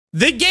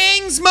The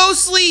gang's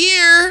mostly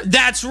here.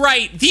 That's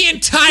right. The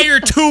entire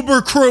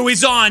Tewbre crew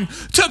is on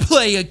to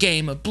play a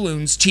game of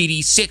Bloons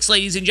TD6,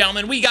 ladies and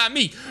gentlemen. We got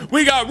me.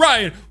 We got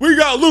Ryan. We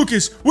got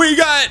Lucas. We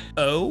got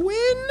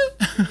Owen.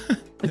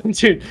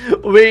 Dude,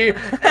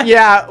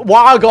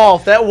 WoW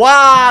Golf. That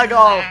WoW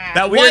Golf.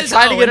 That we were was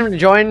trying to get Owen. him to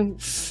join.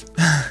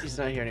 He's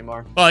not here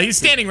anymore. Well, he's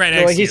standing right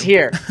next to you. He's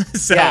here.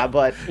 So, yeah,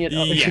 but you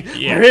know,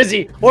 yeah. where is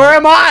he? Where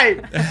am I?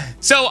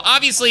 So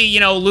obviously,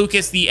 you know,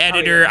 Lucas, the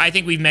editor. I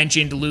think we've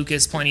mentioned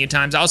Lucas plenty of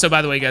times. Also,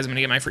 by the way, guys, I'm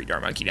gonna get my free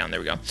Dart Monkey down. There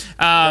we go.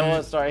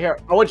 Sorry, here.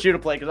 I want you to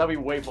play because that'll be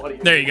way funny.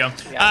 There you go.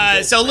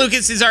 So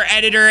Lucas is our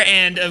editor,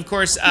 and of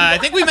course, I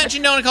think we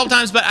mentioned Owen a couple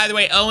times, but either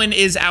way, Owen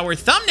is our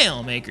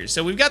thumbnail maker.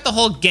 So we've got the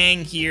whole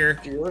gang here.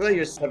 Dude, you look like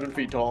you're 7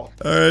 feet tall.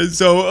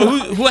 So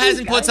who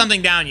hasn't put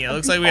something down yet?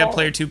 Looks like we have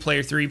player 2,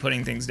 player 3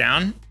 putting things down.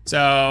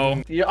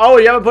 So. You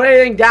haven't put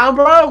anything down,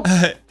 bro?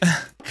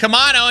 Come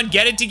on, Owen,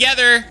 get it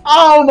together.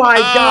 Oh my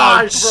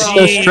gosh,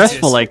 bro. So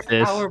stressful like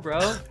this. Tower,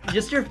 bro.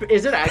 Is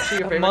it actually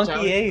your favorite Monkey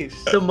tower?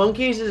 Ace. The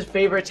monkey's his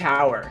favorite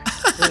tower.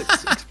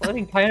 It's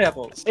exploding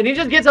pineapples. And he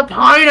just gets a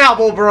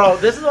pineapple, bro.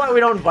 This is why we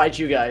don't invite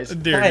you guys.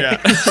 Dear Hey.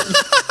 God.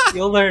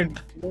 You'll learn.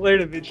 You'll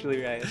learn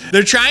eventually, Ryan.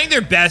 They're trying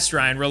their best,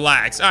 Ryan.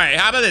 Relax. All right,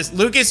 how about this?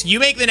 Lucas, you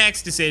make the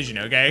next decision,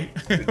 okay?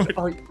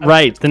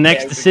 Right, the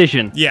next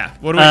decision. Yeah,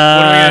 what are we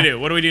gonna do?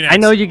 What do we do next? I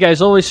know you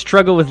guys always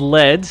struggle with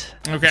leads.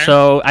 Okay.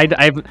 So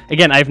I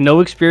have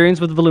no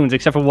experience with balloons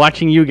except for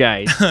watching you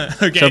guys.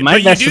 Okay, So my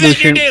but best you do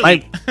that in solution, your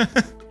daily.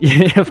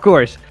 Yeah, of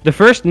course.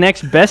 The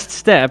next best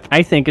step,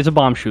 I think, is a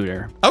bomb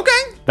shooter. Okay.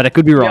 But I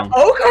could be wrong.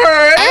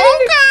 Okay.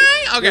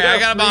 Okay, I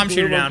got a bomb free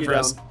shooter blue down monkey for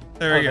us. down.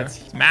 There we Oh, go.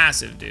 that's It's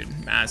massive,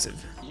 dude.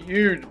 Massive.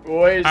 Huge,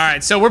 boys. All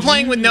right, so we're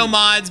playing with no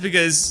mods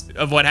because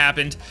of what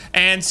happened.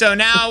 And so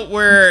now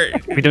we're...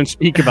 We don't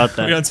speak about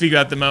that. We don't speak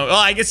about the mo. Well,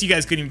 I guess you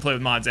guys couldn't even play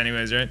with mods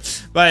anyways,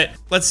 right? But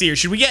let's see here.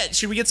 Should we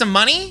get some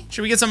money?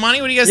 Should we get some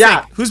money? What do you guys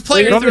think? Who's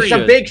player probably 3? should.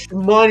 Some big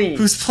money.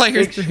 Who's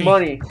player Big 3?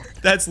 money.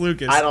 That's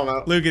Lucas. I don't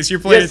know. Lucas, you're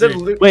player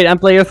 3. Wait, I'm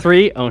player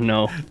 3? Oh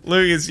no.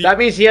 Lucas, That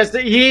means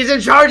he's in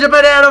charge of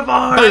banana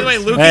farms. by the way,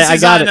 Lucas Hey, I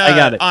is got on, it, I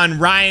got it. on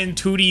Ryan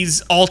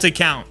Tewtiy's alt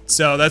account.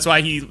 So that's why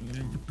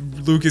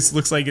Lucas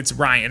looks like it's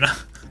Ryan.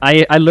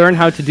 I learned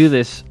how to do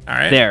this. All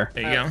right. There.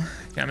 There you go. Okay,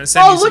 I'm gonna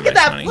send you some Look at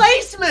nice that money.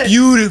 placement.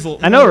 Beautiful.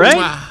 I know, right?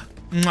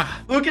 Mwah. Mwah.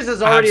 Lucas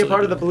is already a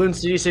part of the Absolutely.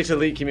 Bloons TD6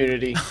 elite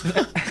community.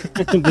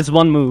 This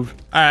one move.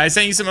 All right, I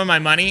sent you some of my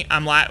money.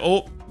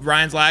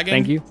 Ryan's lagging.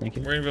 Thank you. Thank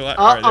you. We're gonna be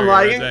I'm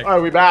lagging.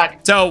 Are we back?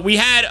 So we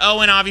had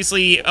Owen,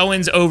 obviously.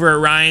 Owen's over at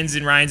Ryan's,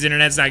 and Ryan's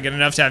internet's not good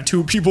enough to have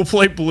 2 people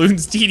play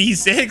Bloons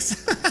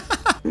TD6.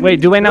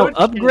 Wait, do I now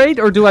upgrade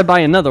or do I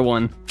buy another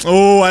one?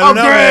 Oh, I don't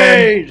know,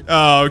 Upgrade! man.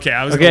 Oh, okay.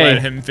 I was Okay. gonna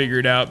let him figure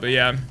it out, but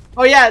yeah.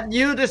 Oh yeah,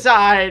 you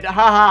decide.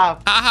 Haha.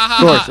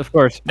 Of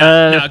course.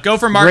 No, go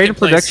for Greater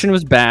marketplace. production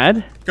was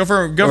bad. Go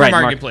for Right,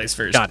 marketplace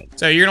first. Got it.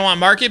 So you're gonna want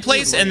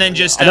marketplace, and then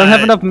just. I don't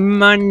have enough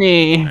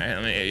money. All right,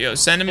 let me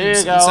send him. Here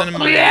you go. Send him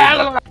money.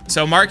 Yeah.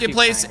 So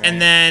marketplace,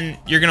 and then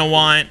you're gonna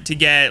want to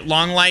get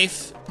long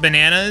life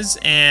bananas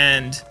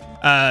and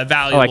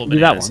valuable Oh, I can do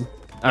that bananas. one.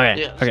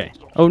 Okay. Yes. Okay.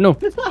 Oh no.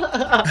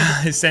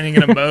 Sending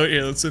an emote.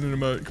 Here, let's send an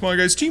emote. Come on,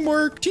 guys.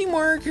 Teamwork.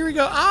 Teamwork. Here we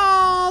go.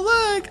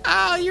 Oh, look.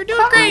 Oh, you're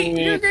doing great.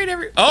 You're doing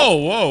great. Oh,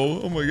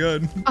 whoa. Oh, my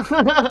God.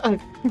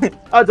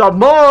 That's a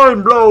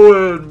mind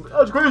blowing.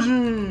 That's crazy.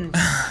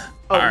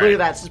 Oh, All look right. at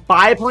that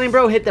spy plane,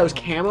 bro. Hit those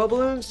camo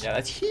balloons. Yeah,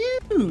 that's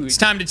huge. It's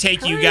time to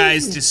take you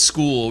guys to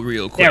school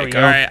real quick. There we go.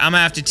 All right. I'm going to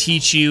have to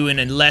teach you in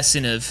a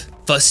lesson of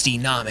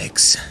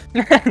fustynomics.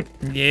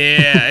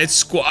 Yeah, it's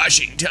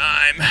squashing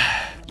time.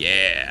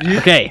 Yeah.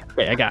 Okay.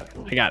 Okay, I got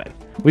it.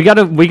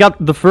 We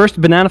got the first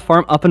banana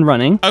farm up and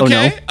running. Okay. Oh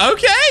no.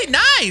 Okay.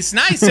 Nice.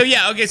 Nice. So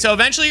yeah. Okay. So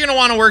eventually you're gonna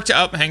want to work to.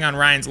 Oh, hang on.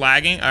 Ryan's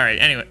lagging. All right.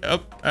 Anyway. All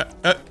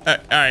right.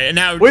 And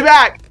now We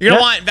back. you're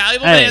gonna Yep. want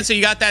valuable Hey. bananas. So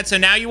you got that. So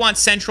now you want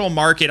central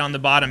market on the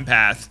bottom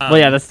path. Well,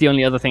 yeah, that's the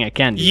only other thing I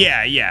can do.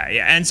 Yeah.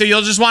 And so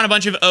you'll just want a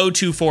bunch of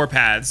 024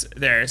 paths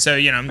there. So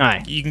you know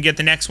Alright. you can get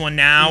the next one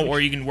now, or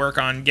you can work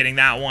on getting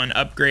that one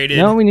upgraded.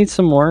 No, we need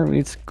some more. We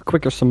need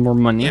some more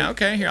money. Yeah.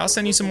 Okay. Here, I'll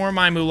send you some more of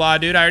my moolah,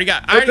 dude. I already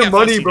got the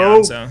money, Fusty bro.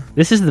 down, so.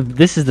 This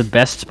is the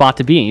best spot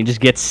to be in. You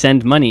just get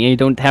send money and you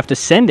don't have to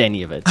send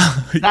any of it.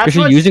 That's Because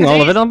you're what using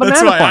all of it on banana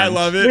That's why I farms.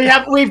 love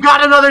it. We've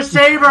got another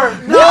saber.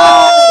 No.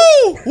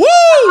 Woo!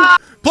 Woo!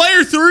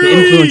 Player The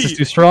influence is 3.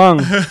 too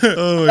strong.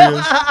 Oh my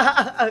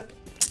gosh.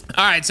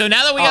 All right, so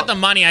now that we got the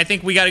money, I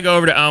think we got to go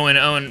over to Owen.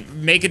 Owen,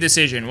 make a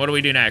decision. What do we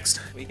do next?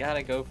 We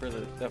gotta go for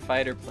the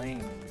fighter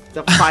plane.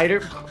 The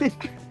fighter.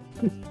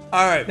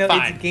 All right, No,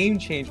 it's a game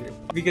changer.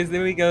 Because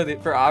then we go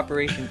for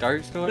Operation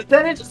Dart Storm.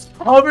 Then it just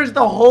covers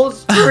the whole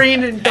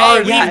screen and Hey,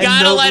 darts. we've and got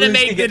to no let him Bloons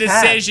make to the get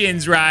past.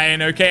 decisions,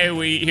 Ryan. Okay,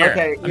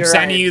 Okay, I'm you're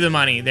sending right. you the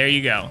money. There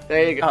you go.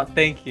 There you go. Oh,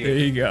 thank There you.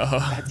 you go.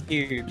 That's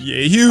huge.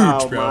 Yeah, huge,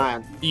 Oh, bro.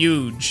 man.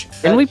 Huge.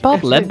 Can we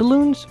pop lead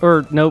balloons?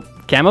 Or nope,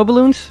 camo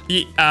balloons?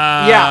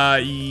 Yeah.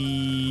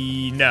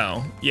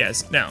 No.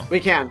 Yes. No. We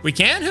can. We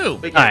can? Who?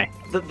 We can. Alright.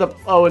 The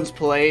Owen's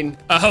plane.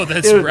 Oh,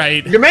 that's Dude,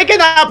 right. You're making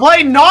that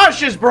plane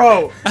nauseous,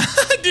 bro.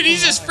 Dude,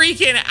 he's just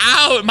freaking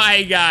out,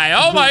 my guy.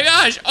 Oh my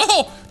gosh.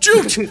 Oh,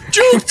 Juked!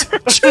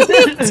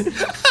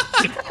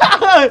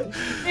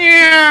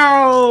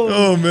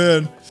 Oh,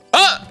 man.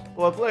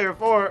 Well, player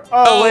 4.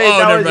 Oh, wait,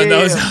 never mind.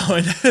 that was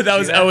Owen. That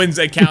was Owen's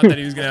account that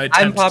he was going to attempt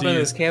I'm popping to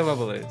those use. camo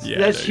balloons. Yeah,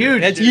 That's there you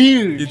huge. That's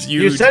huge. It's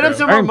huge, You send him bro.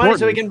 some Very more money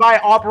so he important. can buy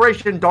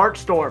Operation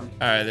Darkstorm. All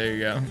right, there you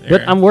go.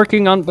 But Here. I'm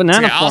working on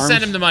banana Okay, I'll farms.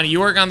 send him the money.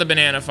 You work on the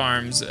banana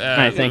farms.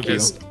 right, thank you.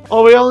 Lucas.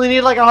 Oh, we only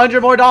need like $100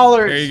 more.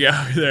 There you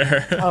go.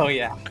 There. Oh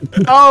yeah.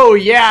 Oh,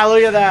 yeah,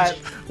 look at that.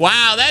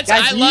 Wow, I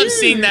That's love huge,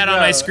 seeing that on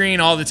my bro. screen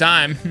all the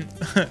time.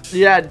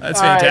 Yeah. That's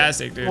all right.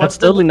 fantastic, dude. That's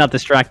totally not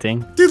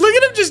distracting. Dude, look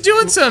at him just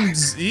doing some.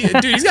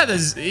 Dude, he's got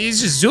this.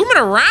 He's just zooming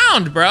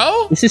around,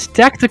 bro. This is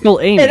tactical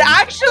aiming. It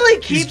actually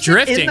keeps it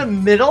drifting. in the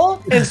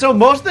middle, and so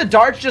most of the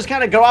darts just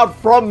kind of go out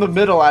from the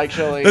middle,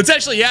 actually. That's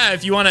actually, yeah,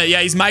 if you want to,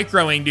 yeah, he's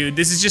microing, dude.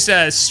 This is just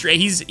a straight,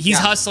 he's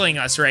hustling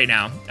us right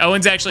now.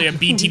 Owen's actually a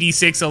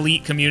BTD6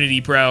 Elite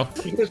Community Pro.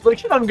 Just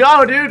look at him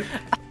go, dude.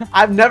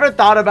 I've never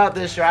thought about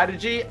this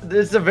strategy.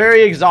 This is a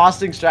very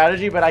exhausting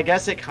strategy, but I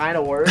guess it kind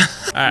of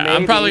works. All right,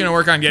 I'm probably going to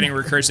work on getting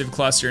recursive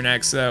cluster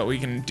next so that we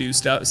can do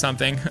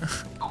something.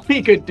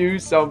 We could do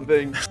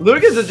something.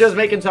 Lucas is just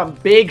making some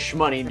big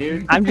shmoney,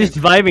 dude. I'm just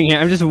vibing here.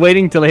 I'm just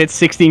waiting till I hit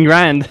 16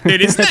 grand.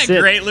 Dude, isn't That's that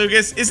it. great,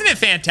 Lucas? Isn't it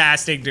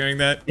fantastic doing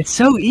that? It's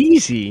so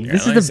easy.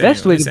 This let me is the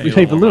best let me way to send you a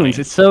play little money. balloons.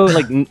 It's so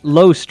like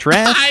low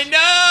stress. I know!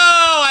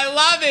 I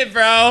love it,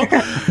 bro.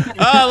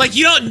 Like,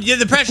 you don't,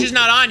 the pressure's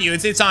not on you.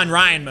 It's on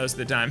Ryan most of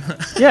the time.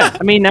 Yeah,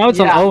 I mean now it's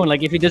Yeah. on Owen.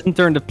 Like if he doesn't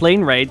turn the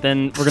plane right,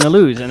 then we're gonna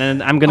lose, and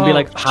then I'm gonna be Oh,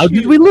 like, how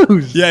did we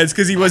lose? Yeah, it's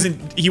because he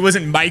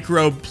wasn't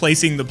micro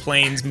placing the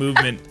plane's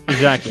movement.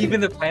 Exactly. Keeping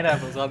the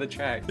pineapples on the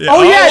track. Yeah.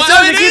 Oh, yeah, it wow,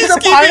 does. it It keeps is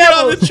the keeping it on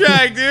pineapples. the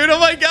track, dude. Oh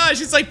my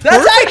gosh, it's like That's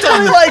perfect on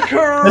actually the like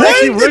correct.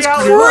 actually works It's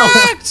out well.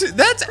 correct. That's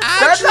That's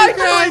actually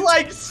actually correct.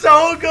 like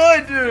so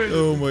good, dude.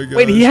 Oh my god.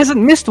 Wait, he hasn't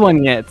missed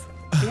one yet.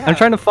 I'm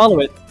trying to follow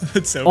it.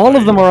 That's so All of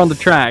funny. them are on the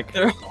track.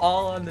 They're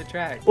all on the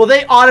track. Well,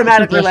 they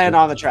automatically That's land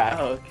on the track.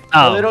 Oh, okay.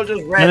 So they don't just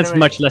Then randomly it's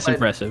much less land.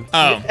 impressive.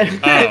 Oh,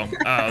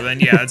 then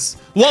yeah, it's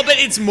well, but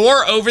it's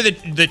more over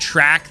the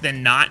track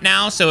than not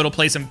now, so it'll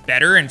place them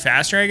better and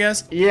faster, I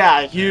guess.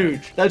 Yeah,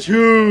 huge. That's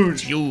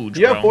huge. Huge,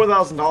 You have bro.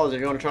 $4,000 if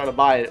you want to try to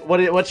buy it.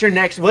 What's your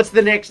next? What's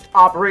the next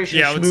operation?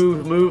 Yeah, what's-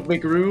 Smooth move,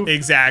 McGroove.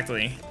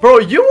 Exactly. Bro,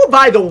 you will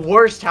buy the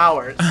worst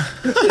towers.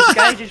 This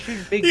guy just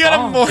shoots big You got a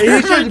bombs. more.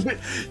 You should be-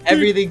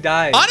 Everything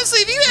dies. Honestly,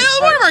 if you had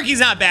a watermark, he's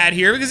not bad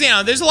here because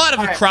there's a lot of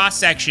All right. cross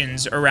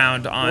sections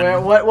around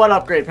on. what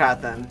upgrade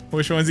path then?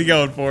 Which one's he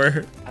going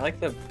for? I like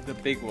the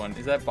big one.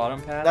 Is that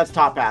bottom path? That's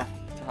top path.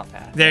 top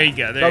path. There you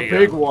go. There The you go.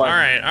 big one. All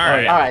right. All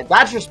right. All right,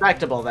 that's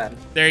respectable then.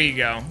 There you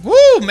go. Woo,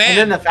 And then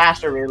man. the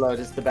faster reload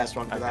is the best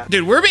one for that.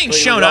 Dude, we're being Where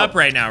you shown go? up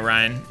right now,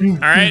 Ryan. All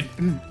right.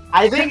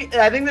 I think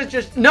that's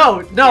just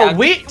no. Yeah,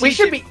 we teach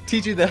should you- be.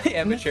 teach you the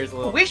amateurs a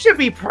little. We should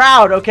be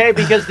proud, okay?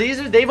 Because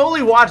they've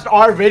only watched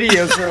our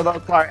videos for the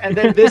most part, and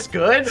they're this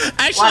good.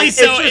 Actually, Like,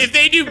 so it's just- if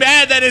they do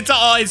bad, then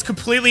it's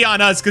completely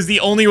on us because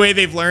the only way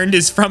they've learned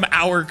is from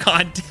our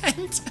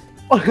content.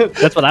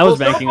 That's what I was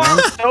banking on.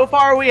 So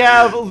far, we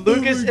have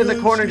Lucas in the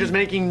corner just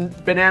making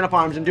banana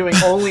farms and doing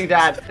only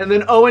that, and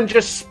then Owen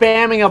just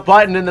spamming a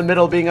button in the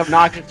middle, being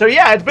obnoxious. So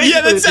yeah, it's basically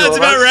Yeah, that the two sounds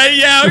of about us. right.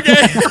 Yeah,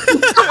 okay.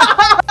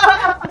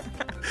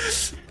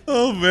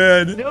 Oh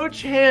man, No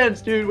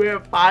chance, dude. We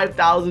have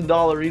 $5,000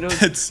 Renos.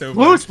 that's so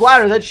Blue funny.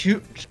 splatter. That's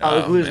huge. Oh,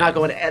 Oh, the blue's man. not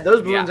going.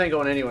 Those balloons Yeah. ain't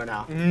going anywhere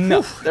now.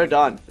 No. They're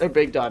done. They're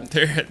big done.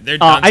 They're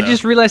done. I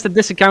just realized that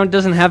this account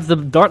doesn't have the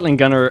Dartling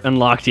Gunner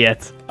unlocked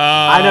yet.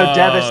 I know, Oh,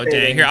 devastating.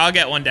 dang. Here, I'll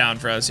get one down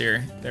for us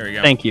here. There we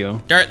go. Thank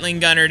you. Dartling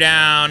Gunner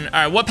down. All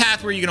right, what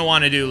path were you gonna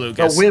want to do, The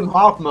Lucas? Wim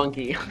Hof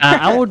monkey.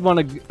 I would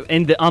want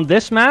to on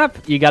this map.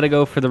 You got to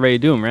go for the Ray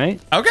of Doom, right?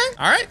 Okay,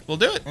 all right, we'll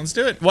do it. Let's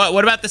do it.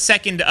 What about the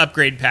second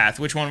upgrade path?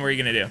 Which one were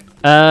you gonna do?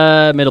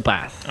 Middle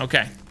path.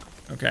 Okay.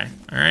 Okay.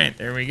 All right.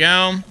 There we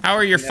go. How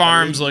are your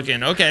farms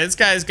looking? Okay, this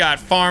guy's got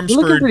farms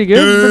Looking for pretty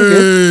good,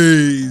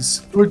 pretty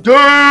days. We're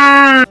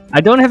done.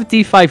 I don't have a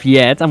T5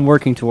 yet. I'm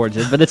working towards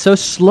it, but it's so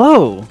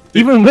slow,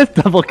 even with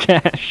double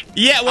cash.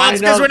 Yeah, well, I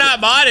it's because know. we're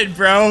not modded,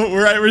 bro.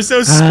 We're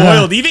so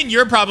spoiled. Even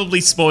you're probably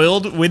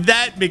spoiled with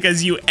that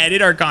because you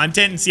edit our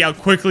content and see how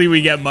quickly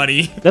we get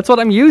money. That's what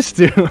I'm used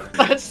to.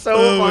 That's so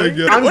Oh my funny.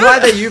 God. I'm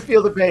glad that you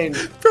feel the pain.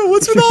 Bro,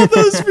 what's with all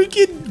those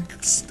freaking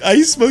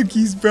ice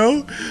monkeys,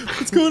 bro?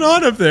 What's going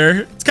on up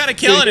there? It's kind of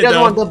killing He it,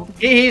 doesn't though. want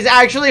he's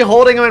actually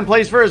holding him in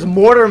place for his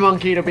mortar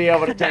monkey to be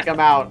able to take him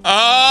out.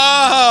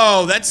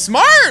 Oh, that's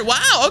smart.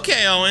 Wow.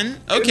 Okay, Owen.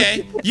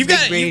 Okay. You've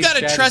got brain to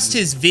strategy. trust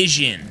his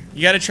vision.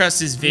 You got to trust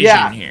his vision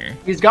Yeah, here.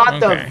 he's got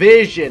the Okay.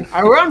 vision.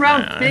 We're on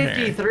round Okay.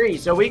 53,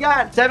 so we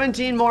got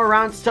 17 more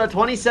rounds,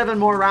 27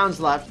 more rounds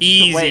left.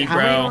 Easy, Wait, how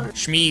many bro. more?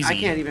 Schmeezy. I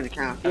can't even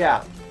count.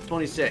 Yeah,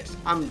 26.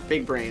 I'm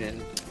big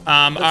braining.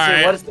 All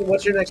Let's see, right.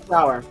 what's your next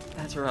power?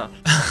 That's rough.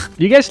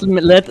 You guys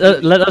let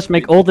us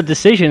make all the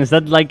decisions.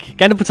 That like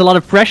kind of puts a lot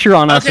of pressure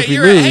on us Okay, if we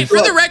you're right. lose. Hey, for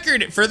the record,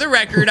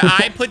 record,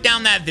 I put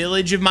down that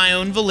village of my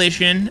own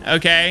volition,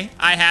 okay?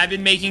 I have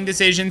been making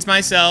decisions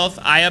myself.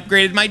 I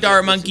upgraded my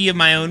dart monkey of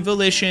my own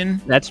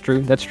volition. That's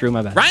true,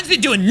 my bad. Ryan's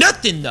been doing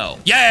nothing, though.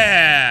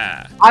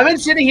 Yeah! I've been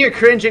sitting here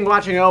cringing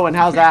watching Owen.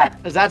 How's that?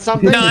 Is that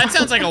something? No, that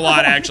sounds like a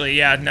lot, actually.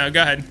 Yeah, no,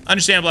 go ahead.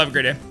 Understandable, have a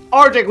great day.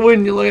 Arctic,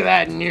 wouldn't you look at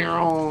that?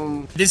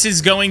 Neuron. This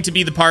is going to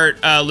be the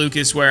part,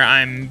 Lucas, where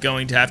I'm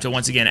going to have to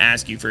once again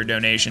ask you for a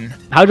donation.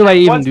 How do I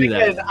even Once do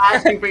again, that?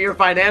 asking for your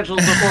financial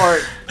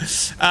support.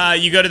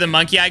 You go to the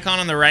monkey icon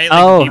on the right. Like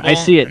Oh, the people, I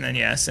see it. And then,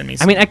 yeah, send me I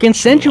some. mean, I can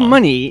send you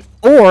money,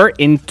 or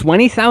in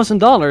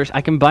 $20,000,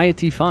 I can buy a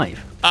T5.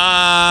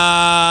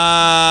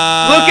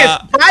 Lucas,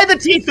 buy the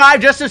T5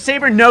 just so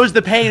Sabre knows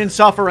the pain and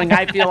suffering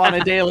I feel on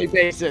a daily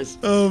basis.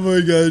 Oh my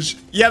gosh.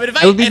 Yeah, but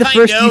if It would be the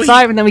first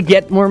T5, and then we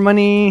get more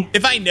money.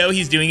 if I know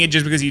he's doing it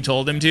just because you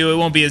told him to, it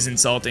won't be as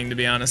insulting, to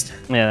be honest.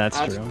 Yeah,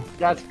 that's true.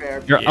 That's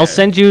fair. Here, Yeah. I'll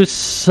send you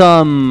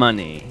some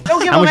money. Don't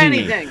give How him much do you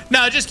need? anything.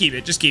 No, just keep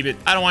it. Just keep it.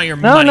 I don't want your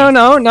No,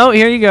 money. no.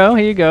 Here you go.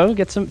 Here you go.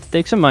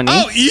 Take some money.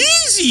 Oh,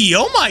 easy.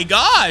 Oh my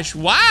gosh.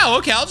 Wow.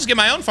 Okay, I'll just get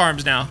my own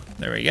farms now.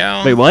 There we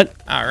go. Wait, what?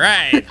 All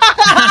right.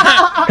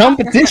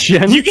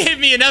 Competition? You gave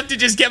me enough to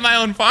just get my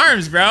own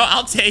farms, bro.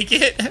 I'll take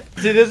it.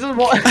 See, this is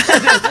what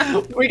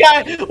we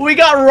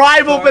got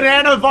rival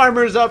banana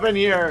farmers up in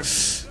here.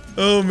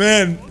 Oh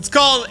man. It's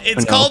called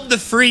the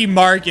free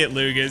market,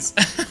 Lucas.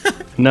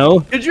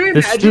 No. Could you The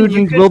imagine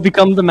student will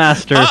become the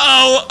master.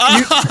 Uh-oh.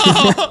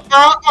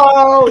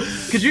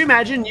 Uh-oh! Could you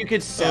imagine you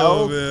could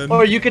sell, Oh, man.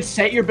 or you could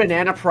set your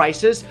banana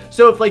prices,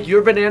 so if like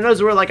your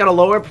bananas were like at a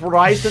lower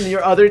price than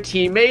your other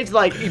teammates,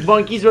 like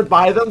monkeys would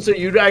buy them, so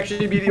you'd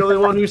actually be the only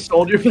one who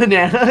sold your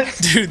bananas?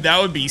 Dude, that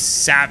would be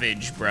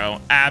savage, bro.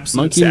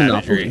 Absolute Monkey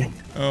savagery.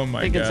 monopoly. Oh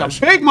my Thinking some gosh.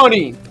 big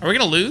money! Are we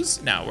gonna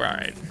lose? No, we're all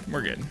right.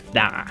 We're good.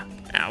 Nah.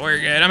 Nah, we're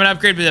good. I'm gonna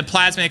upgrade with the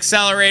plasma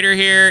accelerator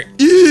here.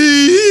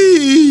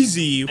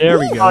 Easy. There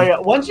we go. Oh yeah,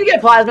 once you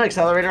get Plasma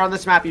Accelerator on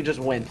this map, you just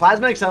win.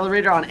 Plasma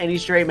Accelerator on any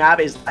straight map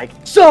is like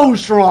so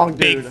strong, dude.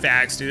 Big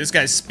facts, dude. This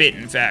guy's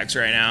spitting facts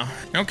right now.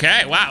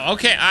 Okay, wow.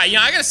 Okay, you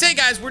know, I gotta say,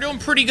 guys, we're doing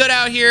pretty good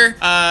out here.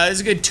 This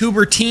is a good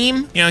Tewbre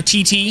team. You know,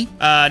 TT.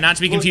 Not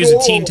to be confused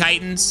with Teen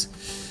Titans,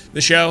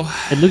 the show.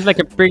 It looks like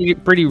a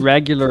pretty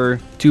regular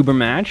Tewbre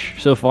match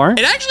so far. It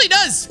actually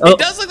does. Oh, It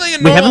does look like a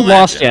We normal haven't match.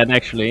 lost yet,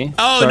 actually.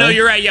 Oh Sorry. no,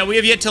 you're right. Yeah, we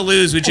have yet to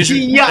lose, which is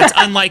Yeah. that's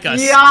unlike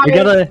us. Yeah.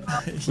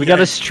 We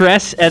gotta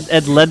stress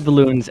at lead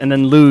balloons and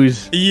then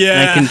lose.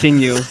 Yeah. And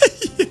continue.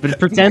 But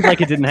pretend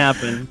like it didn't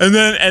happen.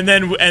 And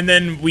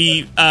then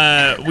we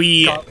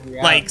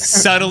like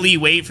subtly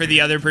wait for the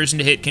other person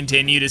to hit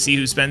continue to see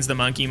who spends the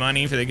monkey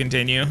money for the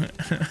continue.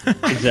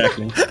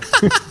 Exactly.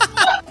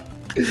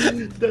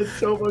 That's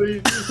so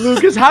funny.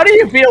 Lucas, how do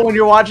you feel when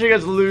you're watching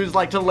us lose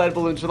like to lead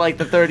balloons for like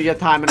the 30th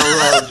time in a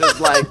row? Just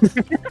like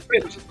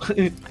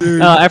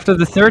After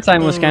the third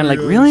time, it was kind of like,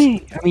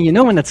 really? I mean, you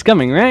know when it's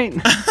coming, right?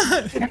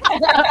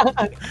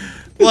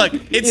 Look,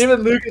 it's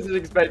even Lucas is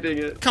expecting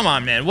it. come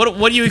on, man. What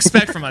do you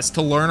expect from us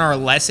to learn our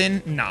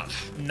lesson? Nah,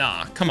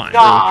 come on.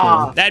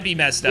 Nah. That'd be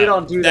messed up. We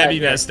don't do that That'd be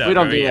here. messed up. We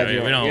don't bro. do that We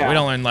here. don't. Yeah. We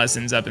don't learn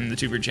lessons up in the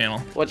Tewbre channel.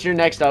 What's your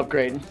next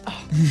upgrade?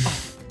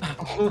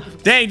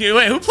 Dang, dude.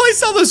 Wait, who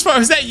placed all those farms?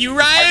 Was that you,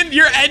 Ryan?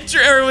 You're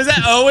or was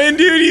that Owen,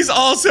 dude? He's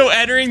also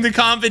entering the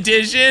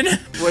competition.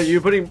 What you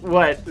putting?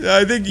 What?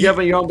 I think You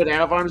having your own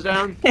banana farms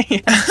down?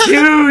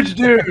 Huge,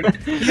 dude.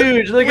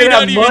 Huge. Look we at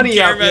don't that even money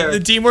care out about there. the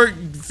teamwork.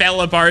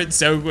 Fell apart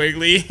so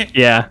quickly.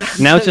 Yeah.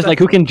 Now it's just like,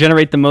 who can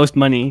generate the most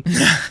money?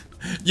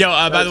 Yo,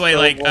 by the way, so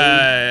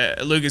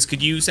like, Lucas,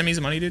 could you send me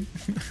some money, dude?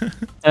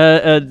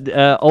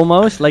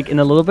 Almost, like in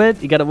a little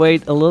bit. You gotta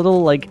wait a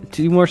little, like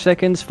 2 more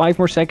seconds, 5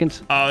 more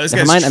seconds. Oh, this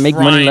Never guy's mind, I make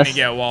money trying less. to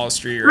get Wall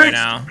Street right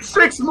now.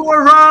 6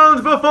 more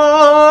rounds before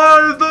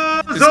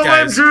the This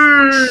guy's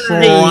OMG.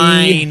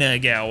 trying to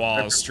get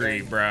Wall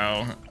Street,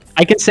 bro.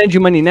 I can send you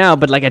money now,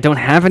 but like I don't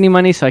have any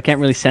money, so I can't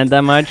really send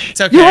that much.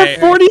 It's okay. You have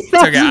 40,000. It's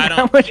okay, I don't-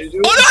 How much? Oh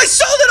no, I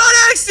sold it on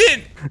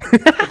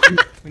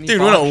accident! Dude,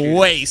 what a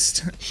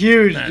waste.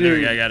 Huge, Nah, there we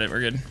dude. go, I got it,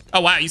 we're good.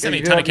 Oh wow, you sent me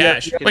a you ton of have- yeah,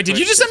 cash. you can Wait, did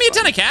you push just send me a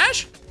ton of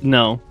cash?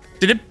 No.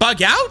 Did it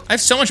bug out? I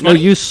have so much No,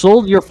 money. you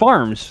sold your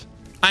farms.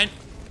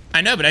 I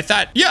know, but I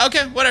thought, yeah,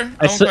 okay, whatever.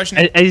 I I, won't so- question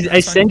it. I That's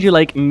fine. send you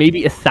like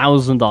maybe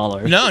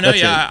 $1,000. No,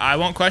 That's yeah, I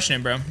won't question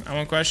it, bro. I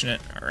won't question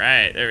it. All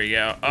right, there we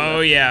go.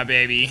 Oh yeah,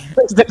 baby.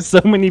 it. There's so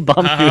many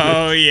bomb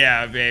Oh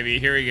yeah, baby.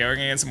 Here we go. We're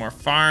gonna get some more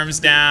farms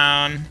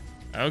down.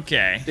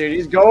 Okay. Dude,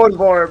 he's going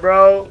for it,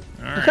 bro. All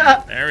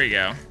right. There we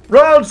go.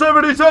 Round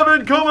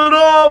 77 coming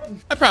up.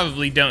 I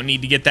probably don't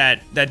need to get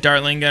that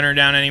Dartling Gunner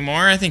down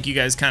anymore. I think you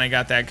guys kind of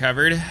got that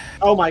covered.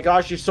 Oh my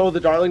gosh, you sold the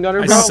Darling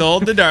Gunner, I bro?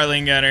 sold the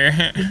Dartling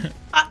Gunner.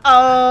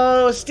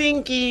 Uh-oh,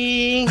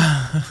 stinky.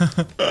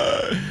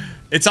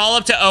 It's all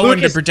up to Owen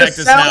to protect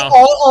us sell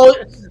now.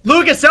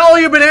 Lucas, sell all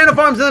your banana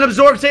farms and then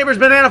absorb Sabre's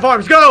banana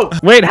farms. Go!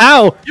 Wait,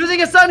 how?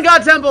 Using a sun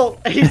god temple.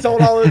 He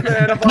sold all his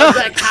banana farms.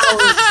 That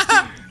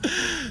coward.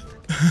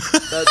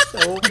 That's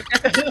so...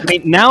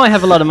 mean, now I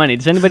have a lot of money.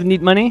 Does anybody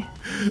need money?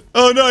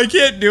 Oh no, I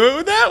can't do it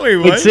with that. Wait,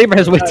 what? Wait, Sabre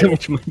has way too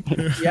much money.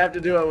 You have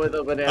to do it with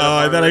a banana. Oh,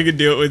 I thought farmer. I could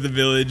do it with the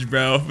village,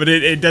 bro. But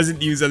it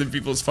doesn't use other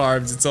people's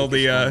farms. It's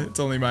only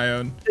my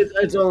own.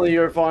 It's only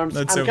your farms.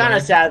 That's I'm so kind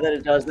funny. of sad that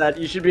it does that.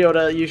 You should be able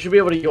to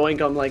yoink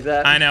them like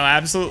that. I know,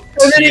 absolutely.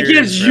 And then it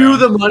gives you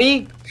the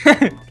money.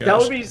 That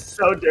Gosh. would be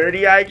so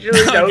dirty,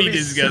 actually. That would be so-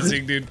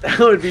 disgusting, dude. That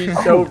would be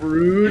so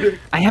rude.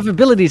 I have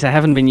abilities I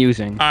haven't been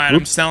using. All right,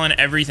 I'm selling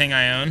everything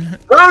I own.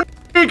 Round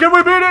three, can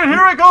we beat it?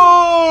 Here it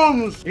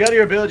comes! You got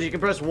your ability. You can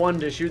press 1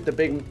 to shoot the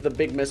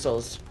big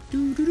missiles. All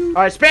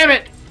right, spam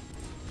it.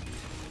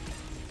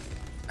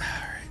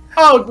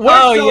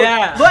 Oh,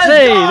 yeah. Let's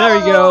Hey, go! there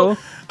we go.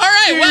 All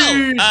right, well,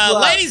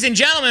 Jeez. ladies and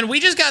gentlemen, we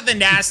just got the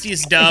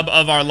nastiest dub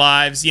of our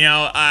lives. You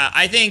know,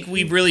 I think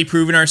we've really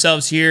proven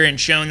ourselves here and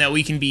shown that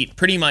we can beat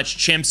pretty much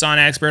chimps on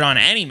expert on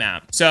any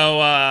map.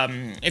 So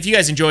if you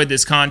guys enjoyed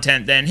this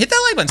content, then hit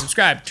that like button,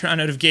 subscribe, turn on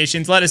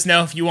notifications. Let us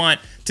know if you want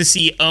to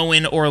see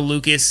Owen or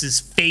Lucas's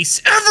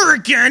face ever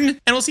again.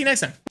 And we'll see you next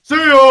time. See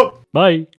ya! Bye.